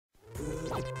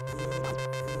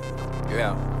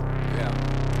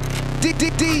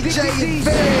DJ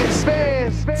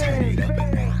Fans.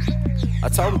 I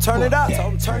told him turn it up.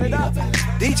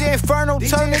 DJ Inferno,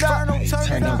 turn it up.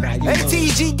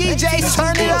 ATG DJs,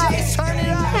 turn it up.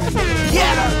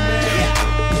 Yeah.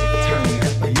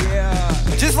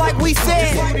 Just like we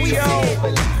said,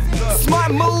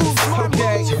 smart moves.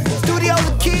 Studio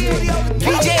the kid.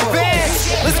 DJ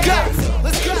Fans. Let's go.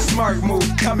 Smart move,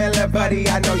 come and let buddy,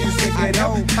 I know you sick of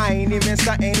them. I ain't even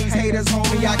stuntin' these haters,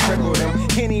 homie, I cripple them.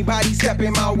 Anybody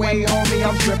stepping my way, homie,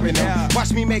 I'm tripping them.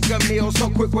 Watch me make a meal so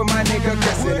quick with my nigga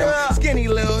kissing them. Skinny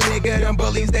little nigga, them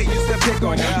bullies, they used to pick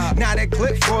on them. Now that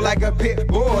clip full like a pit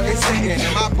bull, it's hitting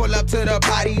them. I pull up to the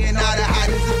party and all the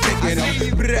hotties is picking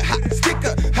them. Hot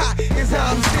sticker, hot is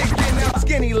how I'm sticking them.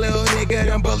 Skinny little nigga,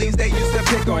 them bullies, they used to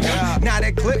pick on them. Now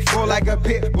that clip full like a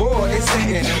pit bull, it's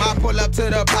hitting them. I pull up to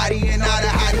the party and all the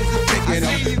hotties is picking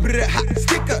them. Hot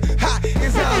sticker, hot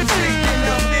is how I'm sticking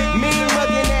them. Mean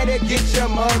mugging at it, get your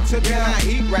mug took. And I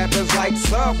eat rappers like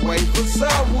Subway for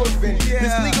subwoofing.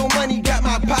 This legal money got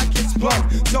my pockets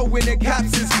plumped. So when the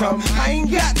cops is come, I ain't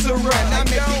got to run. I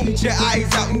make you eat your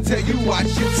eyes out until you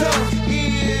wash your tongue. Ew,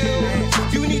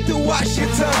 you need to wash your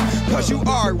tongue. Cause you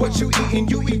are what you eatin',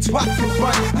 you eat twat for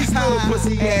fun. These little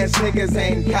pussy ass niggas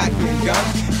ain't cocking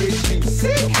guns. Is she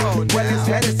sick? Well, it's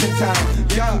medicine time.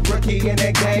 Young rookie in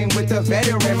that game with the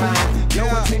veteran mind. Yo,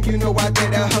 I think you know I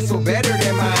did a hustle better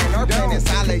than mine. Our plan is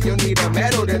solid, you'll need a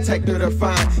metal detector to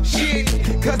find shit.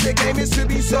 Cause the game is to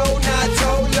be sold, not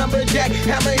told. Lumberjack,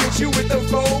 I'ma hit you with the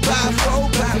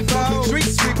 4x4. Street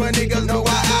sweeper niggas know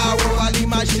I roll. I leave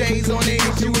my shades on and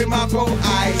hit you with my both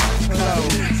eyes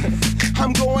closed.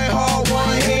 I'm going hard,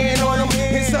 one hand on them.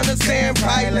 It's understand,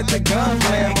 probably let the gun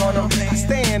slam on them. I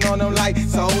stand on them like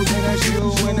toes in a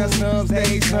shoe. When the snubs,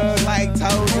 they snug like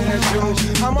toes in a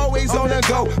shoe. I'm always on the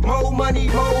go, more money,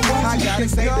 more moves. I gotta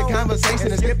save the conversation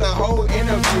and skip the whole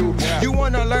interview. You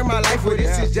wanna learn my life, well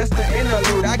this is just an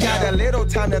interlude. I got a little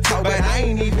time to talk, but I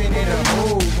ain't even in a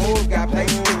mood. Got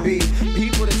places to be,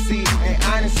 people to see, and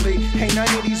honestly, ain't none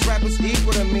of these rappers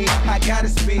equal to me. I gotta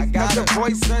speak, cause the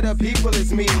voice of the people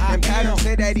is me. And Patton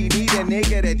said that he need a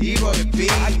nigga that he wanna be.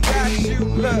 I got you,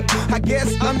 look, I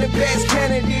guess I'm the best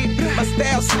candidate. My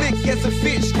style slick as a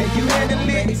fish, can you handle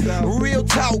it? Real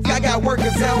talk, I got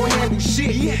workers, I don't handle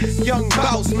shit. Young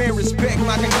boss, man, respect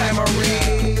my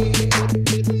conglomerate.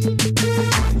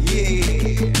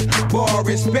 Yeah, boy,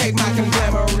 respect my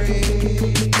conglomerate.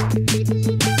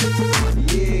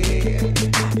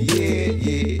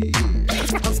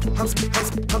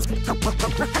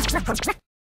 Yeah.